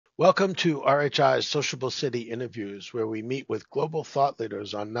Welcome to RHI's Sociable City Interviews, where we meet with global thought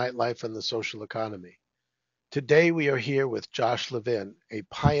leaders on nightlife and the social economy. Today, we are here with Josh Levin, a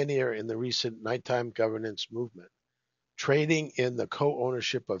pioneer in the recent nighttime governance movement, trading in the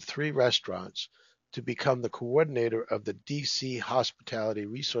co-ownership of 3 restaurants to become the coordinator of the DC Hospitality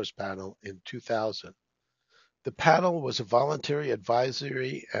Resource Panel in 2000. The panel was a voluntary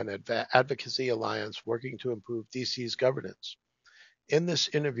advisory and advocacy alliance working to improve DC's governance. In this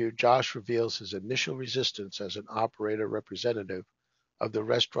interview, Josh reveals his initial resistance as an operator representative of the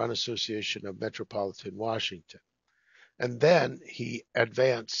Restaurant Association of Metropolitan Washington. And then he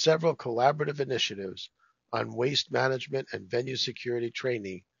advanced several collaborative initiatives on waste management and venue security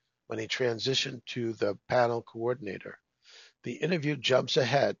training when he transitioned to the panel coordinator. The interview jumps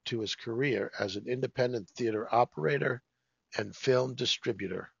ahead to his career as an independent theater operator and film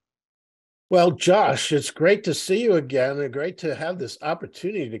distributor. Well, Josh, it's great to see you again and great to have this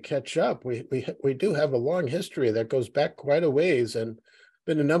opportunity to catch up. We do have a long history that goes back quite a ways and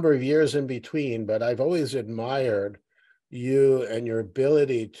been a number of years in between, but I've always admired you and your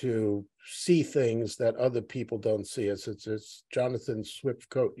ability to see things that other people don't see. It's Jonathan Swift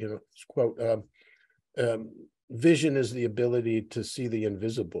quote, vision is the ability to see the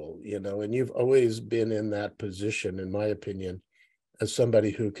invisible, and you've always been in that position, in my opinion, as somebody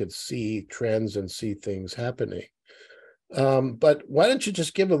who could see trends and see things happening. But why don't you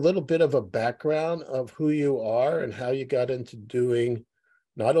just give a little bit of a background of who you are and how you got into doing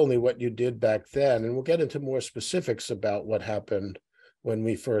not only what you did back then, and we'll get into more specifics about what happened when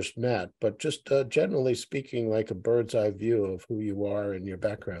we first met, but just generally speaking, like a bird's eye view of who you are and your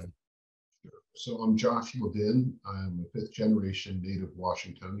background. So I'm Josh Levin. I'm a fifth generation native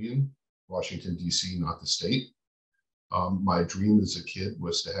Washingtonian, Washington, D.C., not the state. My dream as a kid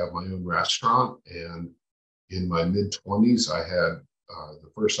was to have my own restaurant. And in my mid-20s, I had the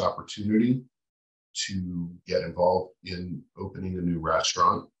first opportunity to get involved in opening a new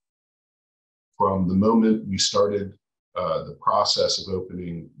restaurant. From the moment we started the process of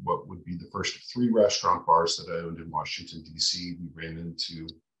opening what would be the first of 3 restaurant bars that I owned in Washington, D.C., we ran into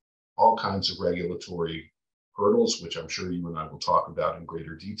all kinds of regulatory hurdles, which I'm sure you and I will talk about in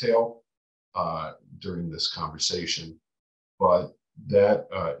greater detail during this conversation. But that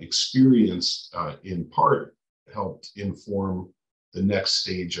experience in part helped inform the next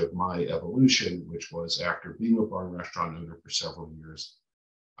stage of my evolution, which was after being a bar and restaurant owner for several years,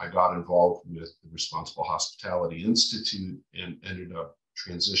 I got involved with the Responsible Hospitality Institute and ended up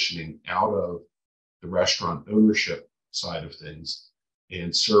transitioning out of the restaurant ownership side of things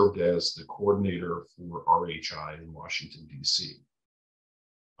and served as the coordinator for RHI in Washington, D.C.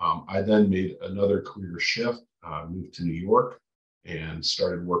 I then made another career shift, moved to New York, and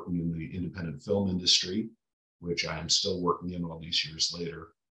started working in the independent film industry, which I am still working in all these years later.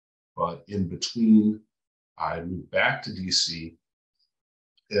 But in between, I moved back to DC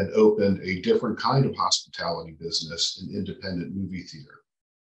and opened a different kind of hospitality business, an independent movie theater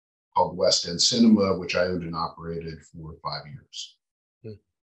called West End Cinema, which I owned and operated for 5 years.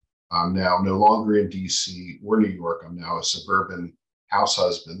 I'm now no longer in DC or New York. I'm now a suburban house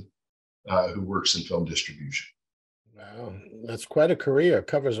husband who works in film distribution. Wow, that's quite a career.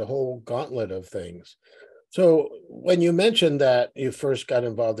 Covers a whole gauntlet of things. So when you mentioned that you first got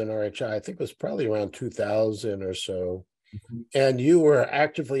involved in RHI, I think it was probably around 2000 or so, and you were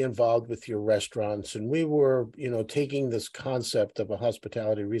actively involved with your restaurants, and we were, taking this concept of a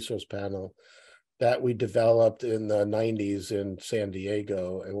hospitality resource panel that we developed in the 90s in San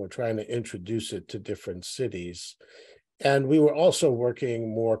Diego, and we're trying to introduce it to different cities. And we were also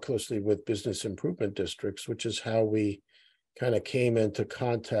working more closely with business improvement districts, which is how we kind of came into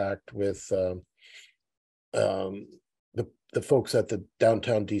contact with the folks at the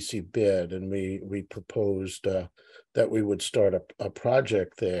downtown DC bid. And we proposed that we would start a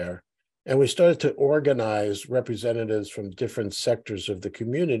project there. And we started to organize representatives from different sectors of the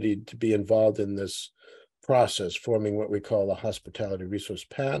community to be involved in this process, forming what we call a hospitality resource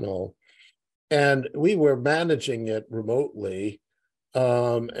panel. And we were managing it remotely.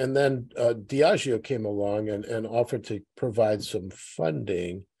 And then Diageo came along and offered to provide some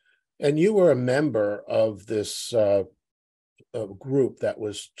funding. And you were a member of this group that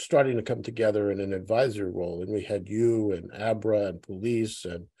was starting to come together in an advisory role. And we had you and ABRA and police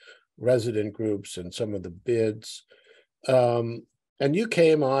and resident groups and some of the bids. And you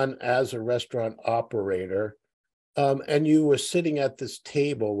came on as a restaurant operator, and you were sitting at this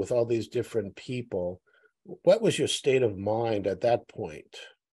table with all these different people. What was your state of mind at that point?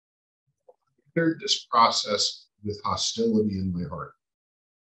 I entered this process with hostility in my heart.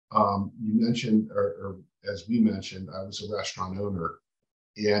 You mentioned, or as we mentioned, I was a restaurant owner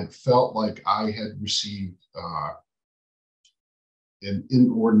and felt like I had received an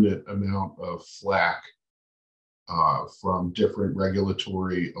inordinate amount of flack from different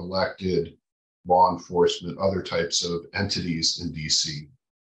regulatory, elected, law enforcement, other types of entities in DC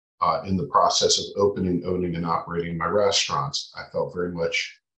in the process of opening, owning, and operating my restaurants. I felt very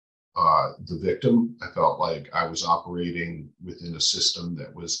much the victim. I felt like I was operating within a system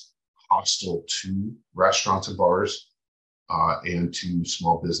that was hostile to restaurants and bars and to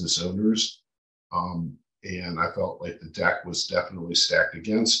small business owners. And I felt like the deck was definitely stacked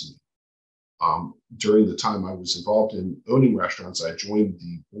against me. During the time I was involved in owning restaurants, I joined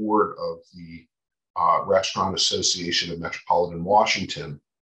the board of the Restaurant Association of Metropolitan Washington,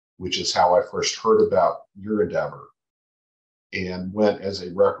 which is how I first heard about your endeavor, and went as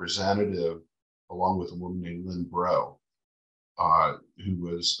a representative along with a woman named Lynn Bro, who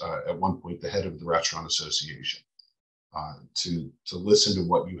was at one point the head of the Restaurant Association, to listen to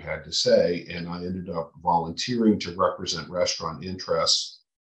what you had to say. And I ended up volunteering to represent restaurant interests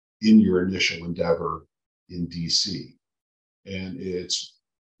in your initial endeavor in DC. And it's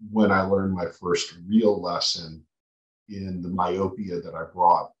when I learned my first real lesson in the myopia that I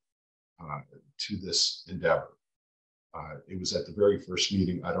brought to this endeavor. It was at the very first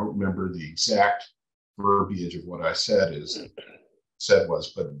meeting. I don't remember the exact verbiage of what I said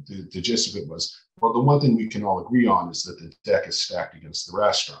was, but the gist of it was, well, the one thing we can all agree on is that the deck is stacked against the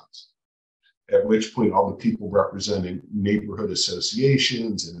restaurants. At which point all the people representing neighborhood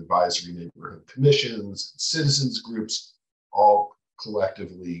associations and advisory neighborhood commissions and citizens groups all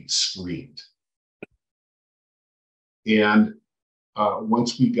collectively screamed. And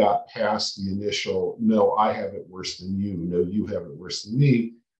once we got past the initial, no, I have it worse than you, no, you have it worse than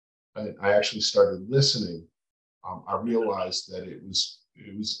me, I actually started listening. I realized that it was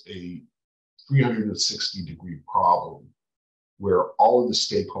a 360-degree problem where all of the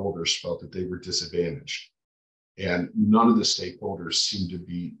stakeholders felt that they were disadvantaged, and none of the stakeholders seemed to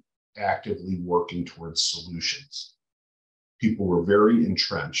be actively working towards solutions. People were very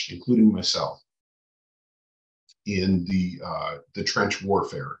entrenched, including myself, in the trench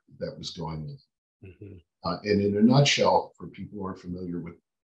warfare that was going on. Mm-hmm. And in a nutshell, for people who aren't familiar with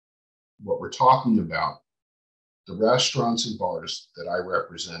what we're talking about, the restaurants and bars that I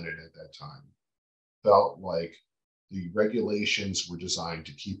represented at that time felt like the regulations were designed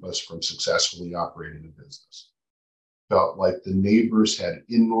to keep us from successfully operating a business. Felt like the neighbors had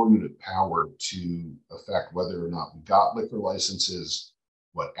inordinate power to affect whether or not we got liquor licenses,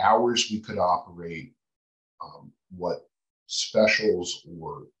 what hours we could operate, what specials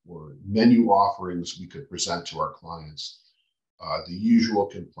or menu offerings we could present to our clients. The usual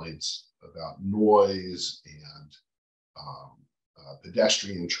complaints about noise and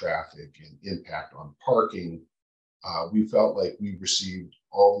pedestrian traffic and impact on parking. We felt like we received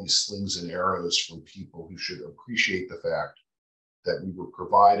all these slings and arrows from people who should appreciate the fact that we were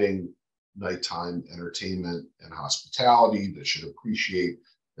providing nighttime entertainment and hospitality, that should appreciate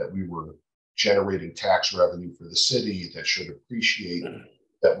that we were generating tax revenue for the city, that should appreciate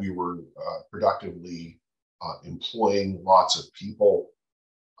that we were productively employing lots of people,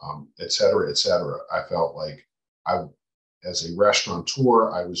 et cetera, et cetera. I felt like as a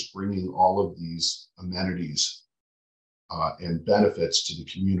restaurateur, I was bringing all of these amenities and benefits to the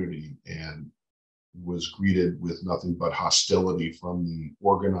community, and was greeted with nothing but hostility from the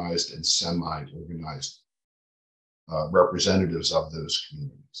organized and semi-organized representatives of those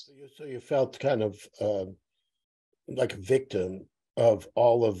communities. So you felt kind of like a victim of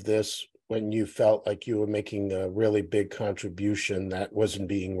all of this when you felt like you were making a really big contribution that wasn't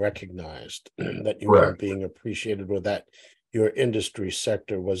being recognized, that you weren't being appreciated, or that your industry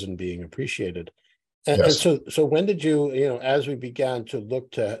sector wasn't being appreciated. Yes. And so when did you, as we began to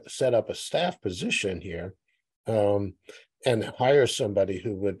look to set up a staff position here, and hire somebody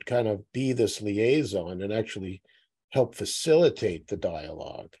who would kind of be this liaison and actually help facilitate the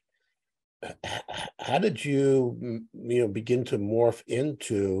dialogue, how did you, begin to morph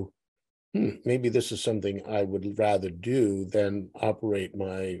into, maybe this is something I would rather do than operate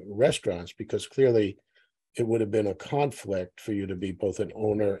my restaurants? Because clearly it would have been a conflict for you to be both an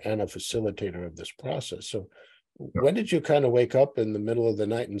owner and a facilitator of this process. So when did you kind of wake up in the middle of the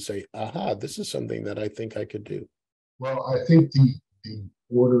night and say, aha, this is something that I think I could do? Well, I think the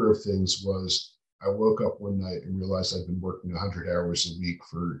order of things was, I woke up one night and realized I'd been working 100 hours a week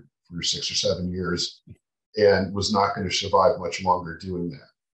for 6 or 7 years and was not going to survive much longer doing that.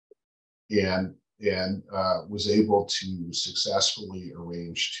 And was able to successfully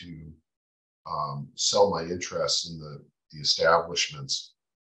arrange to sell my interests in the establishments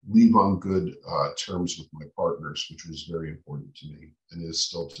leave on good terms with my partners, which was very important to me and is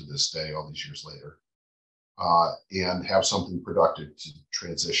still to this day, all these years later, and have something productive to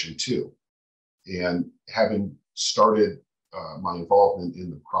transition to. And having started my involvement in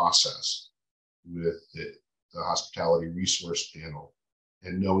the process with the hospitality resource panel,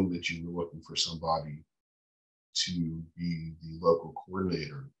 and knowing that you were looking for somebody to be the local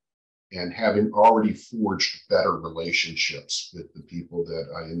coordinator, and having already forged better relationships with the people that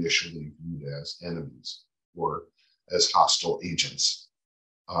I initially viewed as enemies or as hostile agents,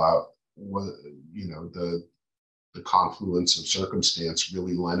 the confluence of circumstance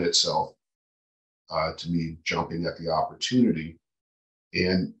really lent itself to me jumping at the opportunity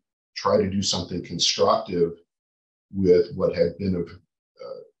and try to do something constructive with what had been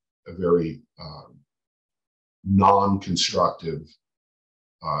a very non-constructive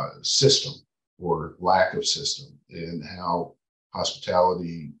system or lack of system, and how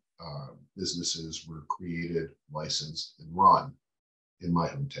hospitality businesses were created, licensed, and run in my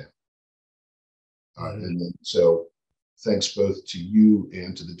hometown. And then, so thanks both to you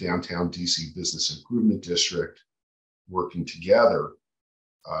and to the Downtown DC Business Improvement District working together,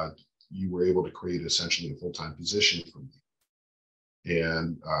 you were able to create essentially a full-time position for me.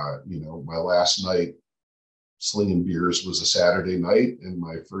 And, my last night slinging beers was a Saturday night, and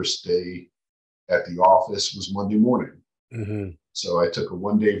my first day at the office was Monday morning. Mm-hmm. So I took a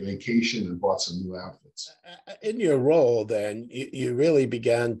one-day vacation and bought some new outfits. In your role, then, you really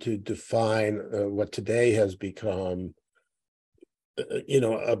began to define what today has become,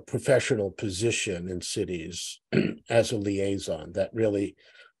 a professional position in cities as a liaison. That really,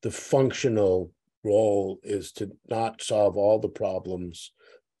 the functional role is to not solve all the problems,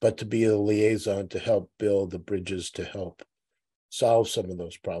 but to be a liaison to help build the bridges to help solve some of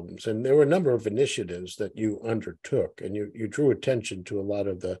those problems. And there were a number of initiatives that you undertook, and you drew attention to a lot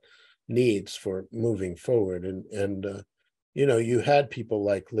of the needs for moving forward. And you had people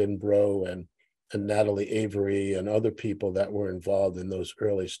like Lynn Bro and Natalie Avery and other people that were involved in those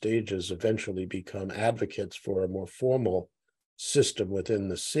early stages eventually become advocates for a more formal system within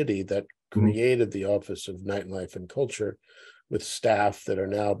the city that created the Office of Nightlife and Culture, with staff that are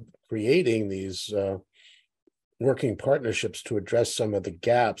now creating these working partnerships to address some of the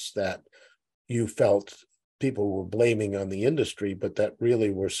gaps that you felt people were blaming on the industry, but that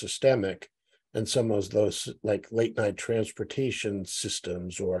really were systemic. And some of those, like late night transportation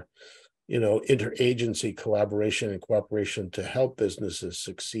systems or, interagency collaboration and cooperation to help businesses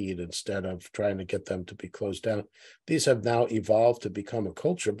succeed instead of trying to get them to be closed down. These have now evolved to become a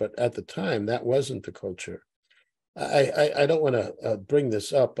culture, but at the time that wasn't the culture. I don't want to bring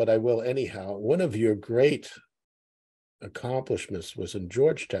this up, but I will anyhow. One of your great accomplishments was in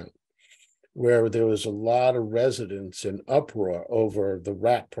Georgetown, where there was a lot of residents in uproar over the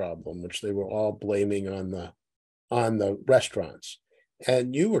rat problem, which they were all blaming on the restaurants.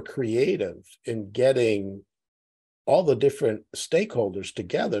 And you were creative in getting all the different stakeholders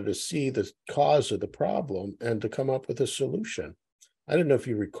together to see the cause of the problem and to come up with a solution. I don't know if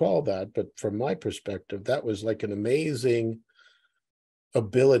you recall that, but from my perspective, that was like an amazing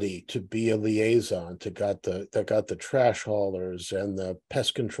ability to be a liaison that got the trash haulers and the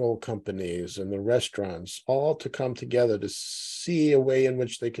pest control companies and the restaurants all to come together to see a way in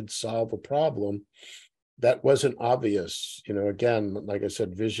which they could solve a problem that wasn't obvious. Again, like I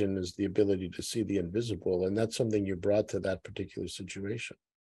said, vision is the ability to see the invisible, and that's something you brought to that particular situation.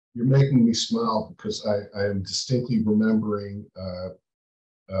 You're making me smile because I am distinctly remembering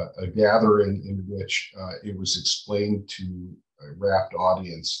a gathering in which it was explained to a rapt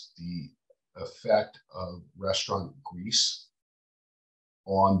audience the effect of restaurant grease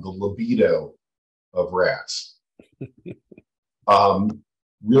on the libido of rats.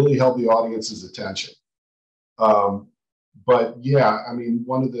 Really held the audience's attention. But yeah,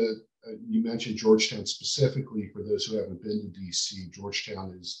 one of the, you mentioned Georgetown specifically. For those who haven't been to DC,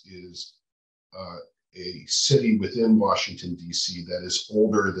 Georgetown is a city within Washington, DC that is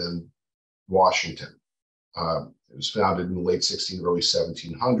older than Washington. It was founded in the late 1600s, early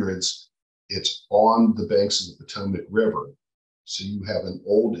 1700s. It's on the banks of the Potomac River. So you have an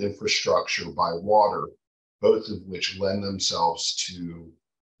old infrastructure by water, both of which lend themselves to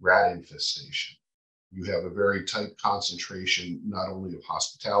rat infestation. You have a very tight concentration, not only of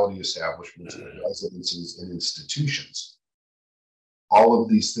hospitality establishments, but residences and institutions. All of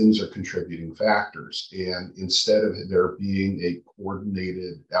these things are contributing factors. And instead of there being a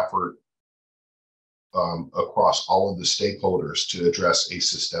coordinated effort across all of the stakeholders to address a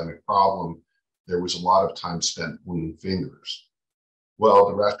systemic problem, there was a lot of time spent pointing fingers. Well,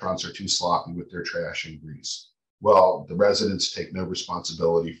 the restaurants are too sloppy with their trash and grease. Well, the residents take no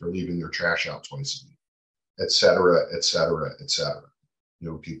responsibility for leaving their trash out twice a week, et cetera, et cetera, et cetera.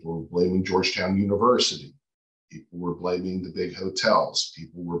 People were blaming Georgetown University. People were blaming the big hotels.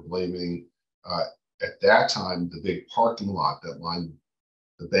 People were blaming, at that time, the big parking lot that lined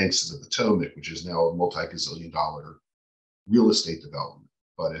the banks of the Potomac, which is now a multi-gazillion dollar real estate development.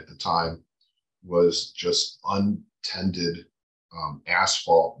 But at the time was just untended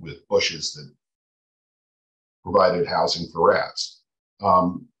asphalt with bushes that provided housing for rats.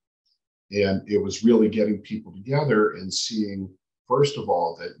 And it was really getting people together and seeing, first of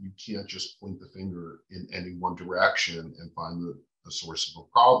all, that you can't just point the finger in any one direction and find the source of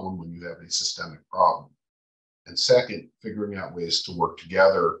a problem when you have a systemic problem. And second, figuring out ways to work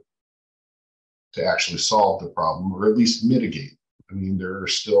together to actually solve the problem, or at least mitigate. I mean, there are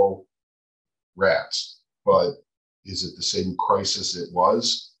still rats, but is it the same crisis it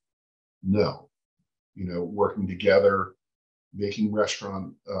was? No. Working together, making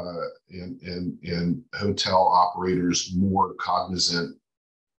restaurant and hotel operators more cognizant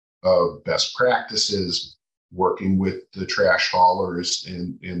of best practices, working with the trash haulers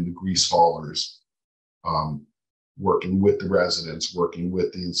and the grease haulers, working with the residents, working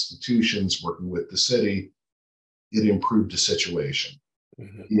with the institutions, working with the city, it improved the situation.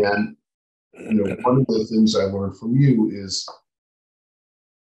 And one of the things I learned from you is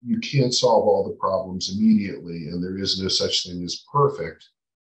you can't solve all the problems immediately, and there is no such thing as perfect.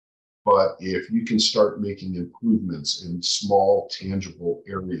 But if you can start making improvements in small, tangible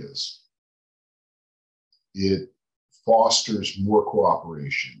areas, it fosters more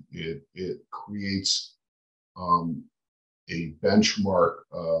cooperation. It creates a benchmark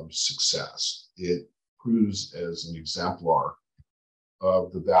of success. It proves as an exemplar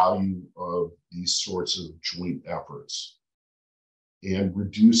of the value of these sorts of joint efforts and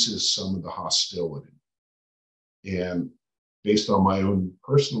reduces some of the hostility. And based on my own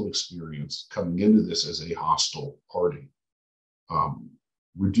personal experience coming into this as a hostile party,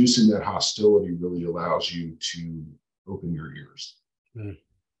 reducing that hostility really allows you to open your ears.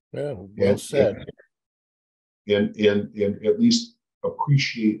 Well said. And at least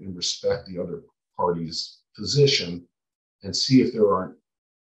appreciate and respect the other party's position and see if there aren't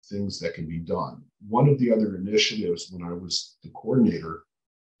things that can be done. One of the other initiatives when I was the coordinator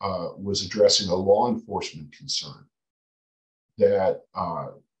was addressing a law enforcement concern that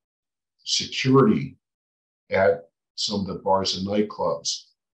security at some of the bars and nightclubs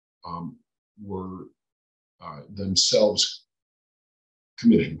were themselves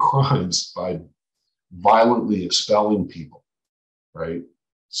committing crimes by violently expelling people, right?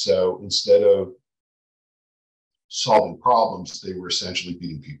 So instead of solving problems, they were essentially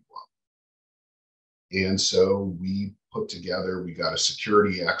beating people up. And so we got a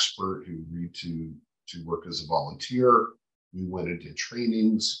security expert who agreed to work as a volunteer. We went and did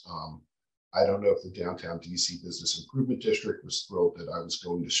trainings. I don't know if the downtown DC Business Improvement District was thrilled that I was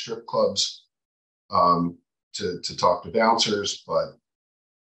going to strip clubs to talk to bouncers, but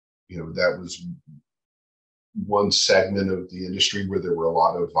that was one segment of the industry where there were a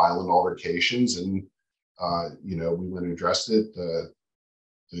lot of violent altercations, and we went and addressed it.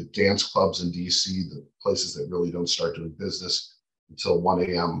 The dance clubs in DC, the places that really don't start doing business until 1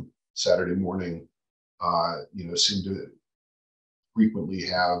 a.m. Saturday morning, seem to frequently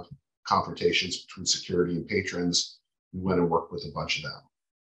have confrontations between security and patrons. We went and worked with a bunch of them.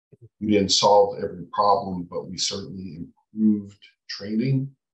 We didn't solve every problem, but we certainly improved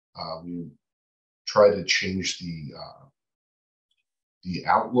training. We tried to change the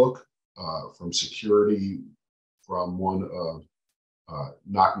outlook from security from one of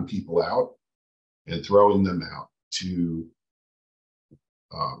knocking people out and throwing them out to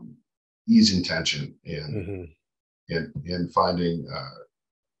easing tension and finding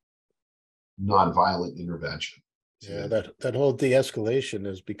nonviolent intervention. Yeah, that whole de-escalation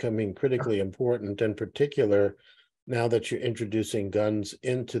is becoming critically important, in particular now that you're introducing guns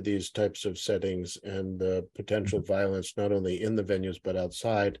into these types of settings and the potential violence not only in the venues but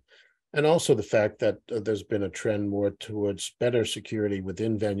outside. And also the fact that there's been a trend more towards better security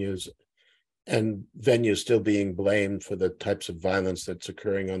within venues, and venues still being blamed for the types of violence that's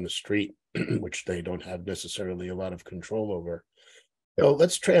occurring on the street, which they don't have necessarily a lot of control over. So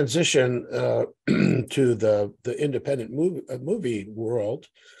let's transition to the independent movie world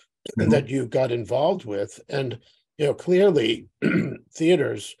that you got involved with. And clearly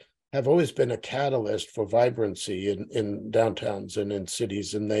theaters have always been a catalyst for vibrancy in downtowns and in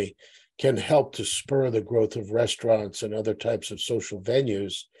cities, and they can help to spur the growth of restaurants and other types of social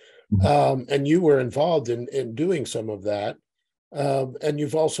venues. And you were involved in doing some of that. And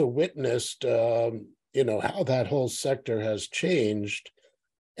you've also witnessed how that whole sector has changed.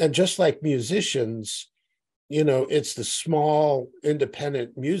 And just like musicians, it's the small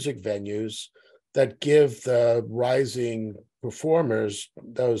independent music venues that give the rising performers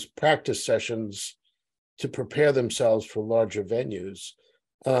those practice sessions to prepare themselves for larger venues.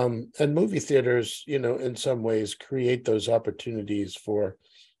 And movie theaters, in some ways create those opportunities for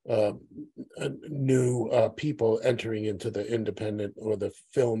new people entering into the independent or the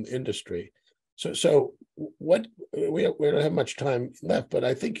film industry. So what we don't have much time left, but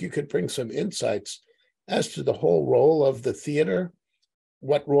I think you could bring some insights as to the whole role of the theater,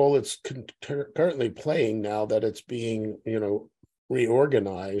 what role it's currently playing now that it's being,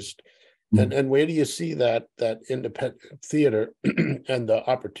 reorganized, and where do you see that independent theater and the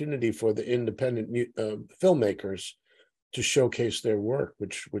opportunity for the independent filmmakers to showcase their work,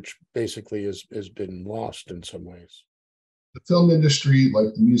 which basically has been lost in some ways. The film industry,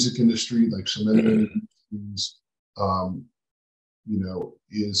 like the music industry, like so many other industries,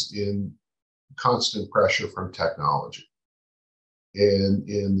 is in constant pressure from technology. And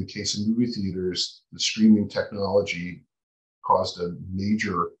in the case of movie theaters, the streaming technology caused a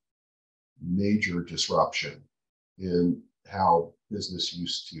major disruption in how business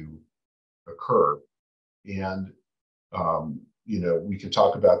used to occur. And we can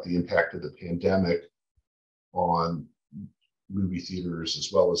talk about the impact of the pandemic on movie theaters as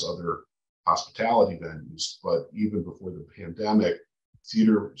well as other hospitality venues. But even before the pandemic,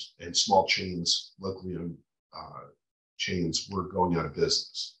 theaters and small chains, locally owned chains, were going out of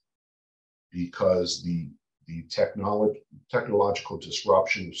business because the technological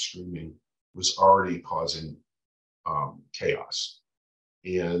disruption of streaming was already causing chaos.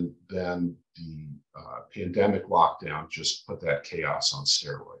 And then the pandemic lockdown just put that chaos on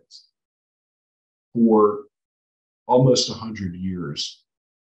steroids. For almost 100 years,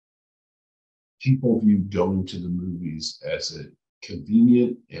 people viewed going to the movies as a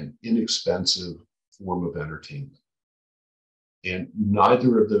convenient and inexpensive form of entertainment. And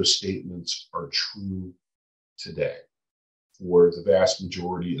neither of those statements are true today for the vast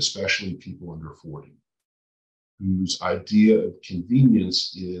majority, especially people under 40, whose idea of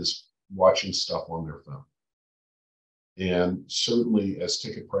convenience is watching stuff on their phone. And certainly as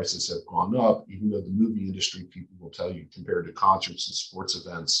ticket prices have gone up, even though the movie industry people will tell you compared to concerts and sports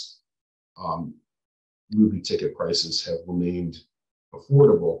events, movie ticket prices have remained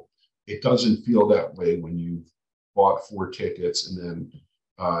affordable. It doesn't feel that way when you've bought 4 tickets and then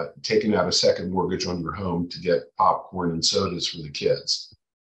taken out a second mortgage on your home to get popcorn and sodas for the kids.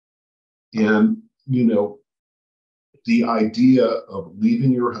 And, the idea of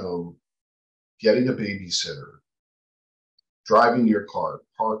leaving your home, getting a babysitter, driving your car,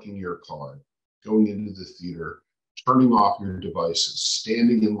 parking your car, going into the theater, turning off your devices,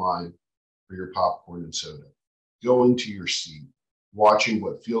 standing in line for your popcorn and soda, going to your seat, watching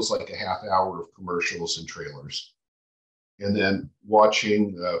what feels like a half hour of commercials and trailers, and then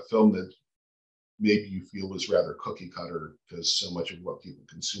watching a film that maybe you feel is rather cookie cutter because so much of what people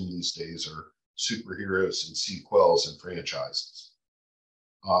consume these days are superheroes and sequels and franchises.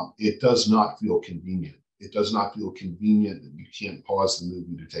 It does not feel convenient. It does not feel convenient that you can't pause the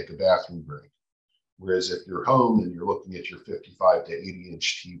movie to take a bathroom break. Whereas if you're home and you're looking at your 55 to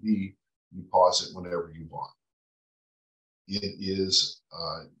 80-inch TV, you pause it whenever you want. It is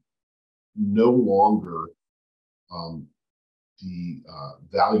no longer the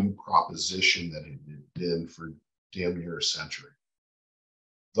value proposition that it had been for damn near a century.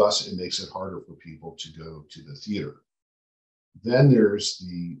 Thus, it makes it harder for people to go to the theater. Then there's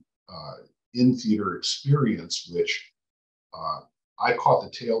the in-theater experience, which I caught the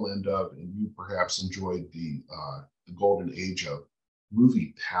tail end of, and you perhaps enjoyed the golden age of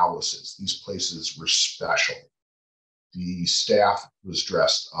movie palaces. These places were special. The staff was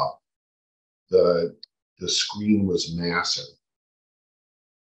dressed up. The screen was massive.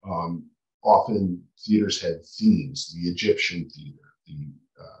 Often theaters had themes: the Egyptian theater, the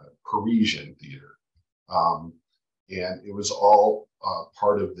Parisian theater, and it was all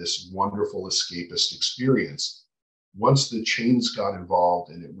part of this wonderful escapist experience. Once the chains got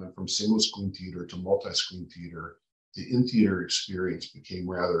involved and it went from single screen theater to multi-screen theater, the in-theater experience became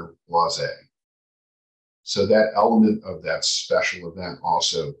rather blasé. So that element of that special event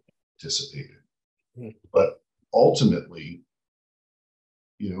also dissipated. But ultimately,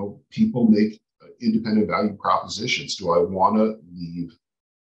 people make independent value propositions. Do I want to leave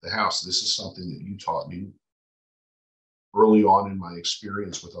the house? This is something that you taught me early on in my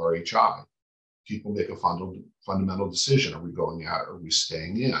experience with RHI. People make a fundamental decision. Are we going out? Or are we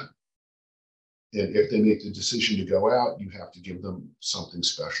staying in? And if they make the decision to go out, you have to give them something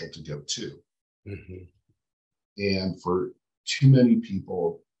special to go to. Mhm. And for too many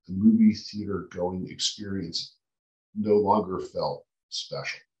people, the movie theater going experience no longer felt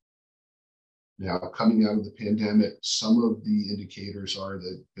special. Now, coming out of the pandemic, some of the indicators are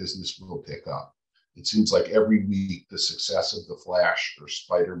that business will pick up. It seems like every week the success of The Flash or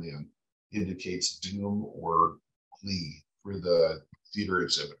Spider-Man indicates doom or glee for the theater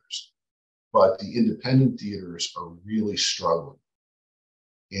exhibitors. But the independent theaters are really struggling.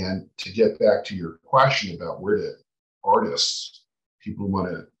 And to get back to your question about where do artists, people who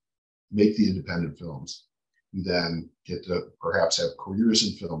want to make the independent films, who then get to perhaps have careers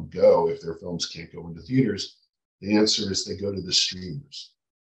in film, go if their films can't go into theaters, the answer is they go to the streamers.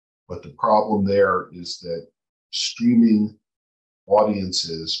 But the problem there is that streaming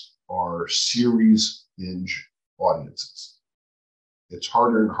audiences are series binge audiences. It's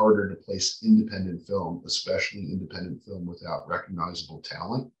harder and harder to place independent film, especially independent film without recognizable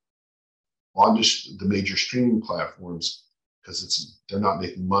talent, onto the major streaming platforms because they're not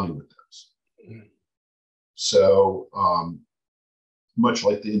making money with those. Mm-hmm. So much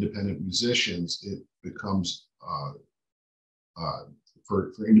like the independent musicians, it becomes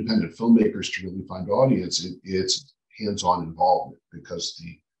for independent filmmakers to really find audience, it's hands-on involvement, because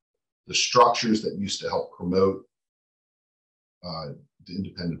the structures that used to help promote the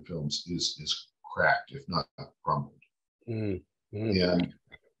independent films is cracked, if not crumbled. Mm-hmm.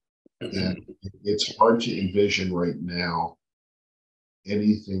 And it's hard to envision right now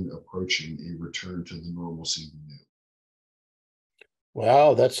anything approaching a return to the normalcy we knew.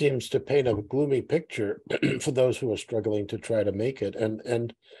 Wow, that seems to paint a gloomy picture for those who are struggling to try to make it.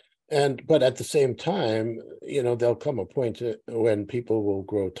 But at the same time, there'll come a point when people will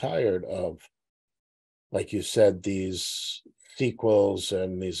grow tired of, like you said, these sequels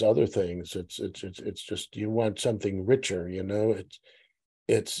and these other things. It's just, you want something richer,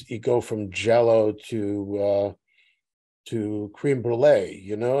 it's you go from Jello to creme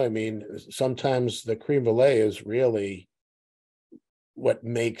brulee, I mean, sometimes the creme brulee is really what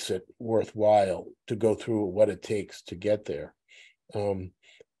makes it worthwhile to go through what it takes to get there.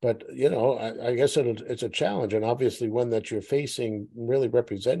 But I guess it's a challenge, and obviously one that you're facing, really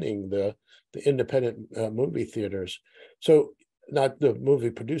representing the independent movie theaters. So, not the movie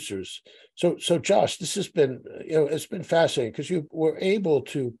producers. So Josh, this has been, it's been fascinating, because you were able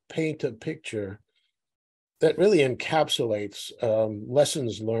to paint a picture that really encapsulates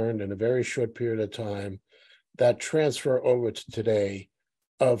lessons learned in a very short period of time that transfer over to today,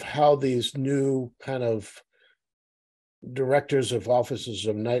 of how these new kind of directors of offices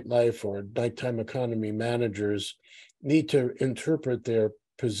of nightlife or nighttime economy managers need to interpret their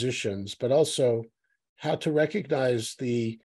positions, but also how to recognize the